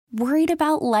Worried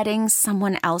about letting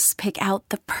someone else pick out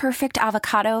the perfect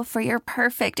avocado for your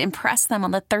perfect impress them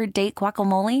on the third date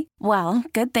guacamole? Well,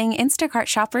 good thing Instacart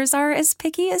shoppers are as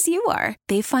picky as you are.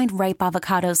 They find ripe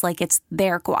avocados like it's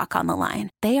their guac on the line.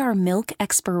 They are milk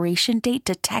expiration date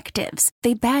detectives.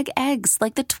 They bag eggs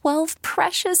like the 12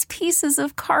 precious pieces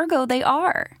of cargo they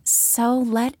are. So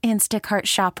let Instacart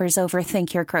shoppers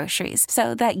overthink your groceries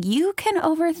so that you can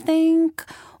overthink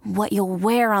what you'll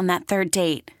wear on that third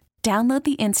date. Download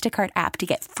the Instacart app to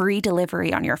get free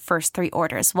delivery on your first 3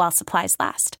 orders while supplies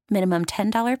last. Minimum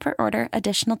 $10 per order.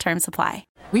 Additional terms apply.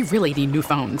 We really need new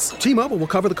phones. T-Mobile will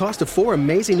cover the cost of 4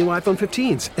 amazing new iPhone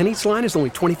 15s, and each line is only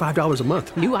 $25 a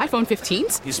month. New iPhone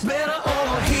 15s? It's better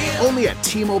over here. Only at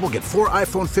T-Mobile, get 4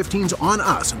 iPhone 15s on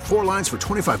us and 4 lines for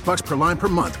 $25 per line per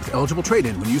month with eligible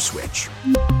trade-in when you switch.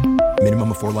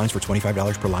 Minimum of 4 lines for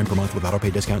 $25 per line per month with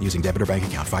autopay discount using debit or bank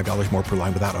account. $5 more per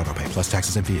line without autopay, plus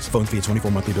taxes and fees. Phone fee at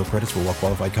 24 monthly bill credits for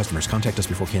well-qualified customers. Contact us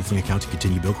before canceling account to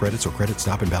continue bill credits or credit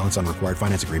stop and balance on required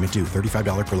finance agreement due.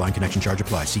 $35 per line connection charge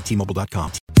applies. See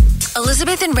T-Mobile.com.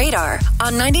 Elizabeth and Radar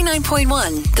on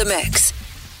 99.1 The Mix.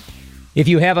 If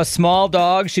you have a small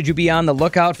dog, should you be on the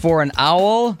lookout for an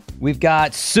owl? We've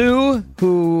got Sue,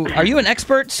 who... Are you an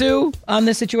expert, Sue, on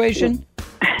this situation?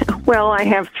 Well, I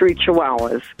have 3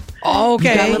 Chihuahuas. Oh,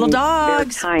 okay. You got little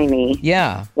dogs. They're tiny.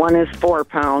 Yeah. One is 4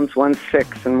 pounds, one's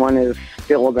 6, and one is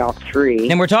still about 3.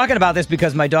 And we're talking about this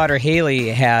because my daughter Haley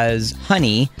has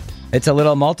Honey. It's a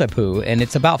little Maltipoo, and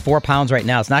it's about 4 pounds right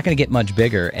now. It's not going to get much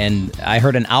bigger. And I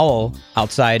heard an owl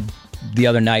outside the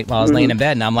other night while I was laying in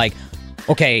bed, and I'm like,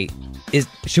 okay,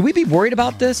 should we be worried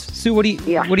about this? Sue, what do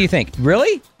you think?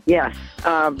 Really? Yes.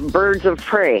 Birds of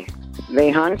prey.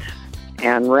 They hunt,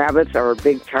 and rabbits are a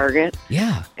big target.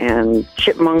 Yeah. And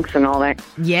chipmunks and all that.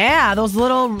 Yeah, those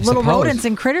little rodents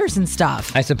and critters and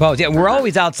stuff. I suppose. Yeah, we're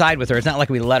always outside with her. It's not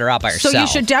like we let her out by herself. So you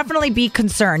should definitely be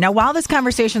concerned. Now, while this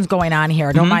conversation's going on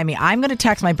here, don't mind me, I'm going to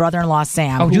text my brother-in-law,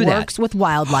 Sam, who works with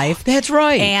wildlife. That's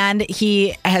right. And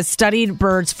he has studied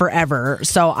birds forever.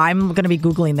 So I'm going to be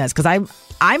Googling this because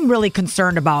I'm really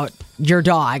concerned about your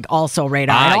dog also,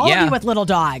 Radar. And all of you with little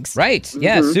dogs. Right.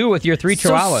 Yeah, Sue with your 3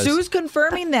 Chihuahuas. So Sue's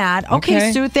confirming that.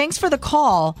 Okay, Sue, thanks for the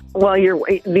call. Well,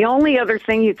 the only other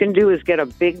thing you can do is get a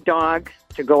big dog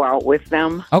to go out with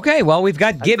them. Okay, well, we've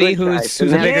got Gibby, who's a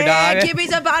bigger dog.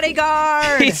 Gibby's a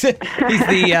bodyguard. He's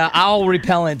the owl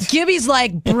repellent. Gibby's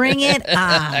like, bring it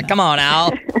on. Come on,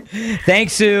 Al.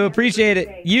 Thanks, Sue. Appreciate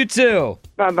it. You too.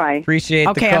 Bye-bye. Appreciate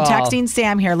the call. Okay, I'm texting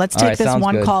Sam here. Let's take this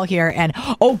one call here. And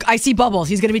I see Bubbles.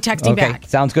 He's going to be texting back.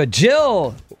 Sounds good.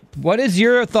 Jill, what is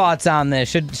your thoughts on this?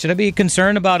 Should I be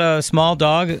concerned about a small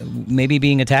dog maybe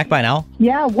being attacked by an owl?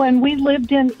 Yeah, when we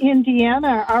lived in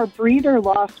Indiana, our breeder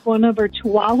lost one of her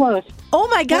Chihuahuas. Oh,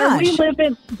 my gosh. Where we live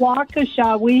in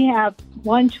Waukesha, we have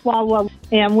one Chihuahua,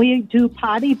 and we do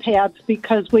potty pads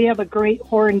because we have a great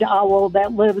horned owl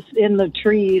that lives in the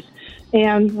trees,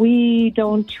 and we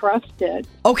don't trust it.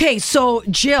 Okay, so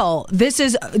Jill, this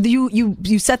is you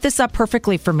set this up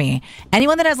perfectly for me.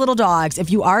 Anyone that has little dogs,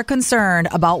 if you are concerned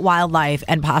about wildlife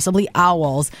and possibly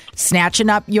owls snatching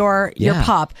up your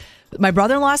pup, my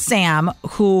brother-in-law, Sam,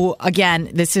 who,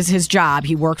 again, this is his job.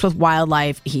 He works with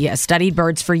wildlife. He has studied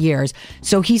birds for years.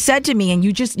 So he said to me, and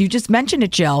you just mentioned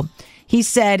it, Jill, he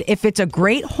said, if it's a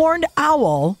great horned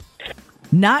owl,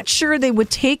 not sure they would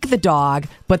take the dog,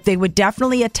 but they would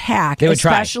definitely attack,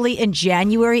 especially in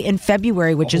January and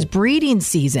February, which is breeding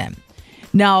season.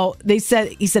 Now, he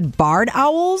said barred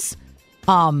owls,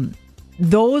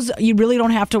 those you really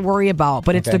don't have to worry about,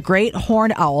 but it's the great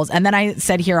horned owls. And then I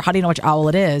said here, how do you know which owl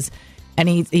it is? And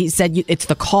he said it's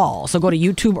the call. So go to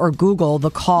YouTube or Google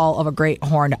the call of a great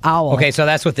horned owl. Okay, so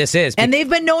that's what this is. And they've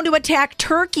been known to attack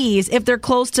turkeys if they're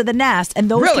close to the nest,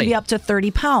 and those can be up to 30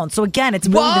 pounds. So again, it's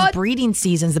really this breeding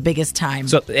season's the biggest time.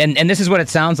 So and this is what it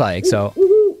sounds like. So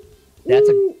that's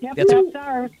the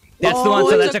one.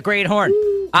 So that's a great horn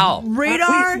owl.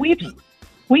 Radar.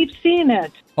 We've seen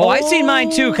it. Oh, I've seen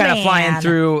mine too, kind of flying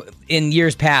through in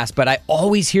years past, but I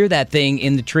always hear that thing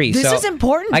in the tree. This is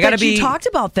important that you talked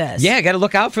about this. Yeah, I got to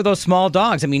look out for those small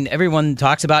dogs. I mean, everyone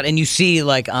talks about, and you see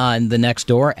like on the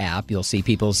Nextdoor app, you'll see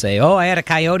people say, oh, I had a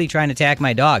coyote trying to attack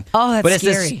my dog. Oh, that's But it's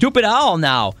scary. this stupid owl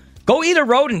now. Go eat a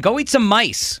rodent. Go eat some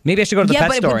mice. Maybe I should go to the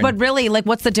pet store. But really, like,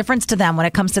 what's the difference to them when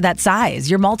it comes to that size?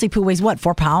 Your Maltipoo weighs what,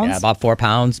 4 pounds? Yeah, about 4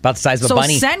 pounds, about the size of a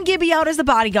bunny. So send Gibby out as the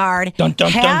bodyguard.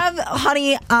 Have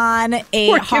Honey on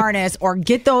a harness or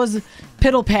get those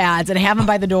piddle pads and have him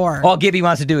by the door. All Gibby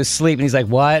wants to do is sleep, and he's like,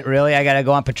 what? Really? I got to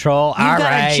go on patrol? You've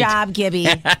got a job, Gibby.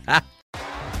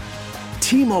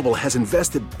 T-Mobile has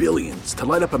invested billions to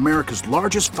light up America's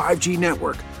largest 5G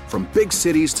network, from big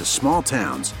cities to small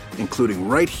towns, including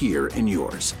right here in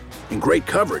yours. And great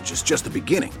coverage is just the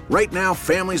beginning. Right now,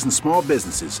 families and small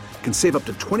businesses can save up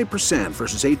to 20%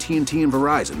 versus AT&T and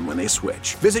Verizon when they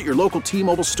switch. Visit your local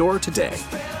T-Mobile store today.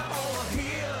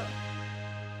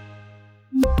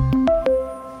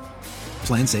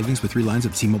 Plan savings with 3 lines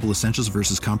of T-Mobile Essentials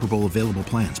versus comparable available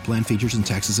plans. Plan features and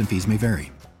taxes and fees may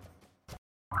vary.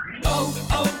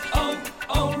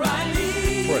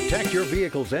 Protect your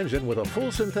vehicle's engine with a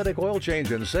full synthetic oil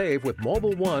change and save with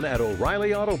Mobile One at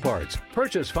O'Reilly Auto Parts.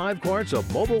 Purchase 5 quarts of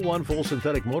Mobile One full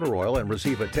synthetic motor oil and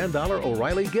receive a $10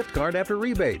 O'Reilly gift card after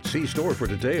rebate. See store for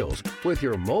details. With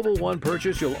your Mobile One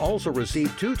purchase, you'll also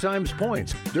receive 2 times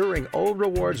points during O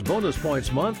Rewards Bonus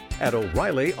Points Month at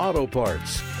O'Reilly Auto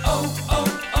Parts.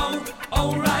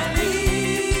 O'Reilly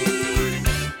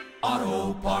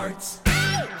Auto Parts.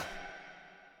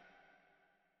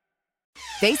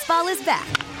 Baseball is back,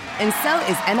 and so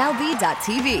is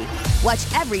MLB.tv.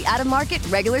 Watch every out-of-market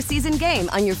regular season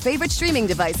game on your favorite streaming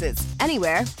devices,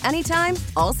 anywhere, anytime,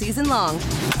 all season long.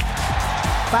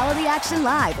 Follow the action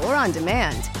live or on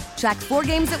demand. Track 4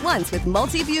 games at once with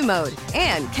multi-view mode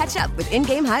and catch up with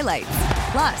in-game highlights.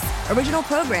 Plus, original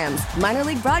programs, minor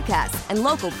league broadcasts, and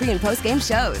local pre- and post-game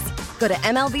shows. Go to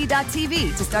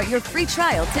MLB.tv to start your free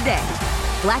trial today.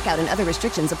 Blackout and other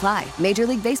restrictions apply. Major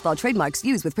League Baseball trademarks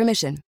used with permission.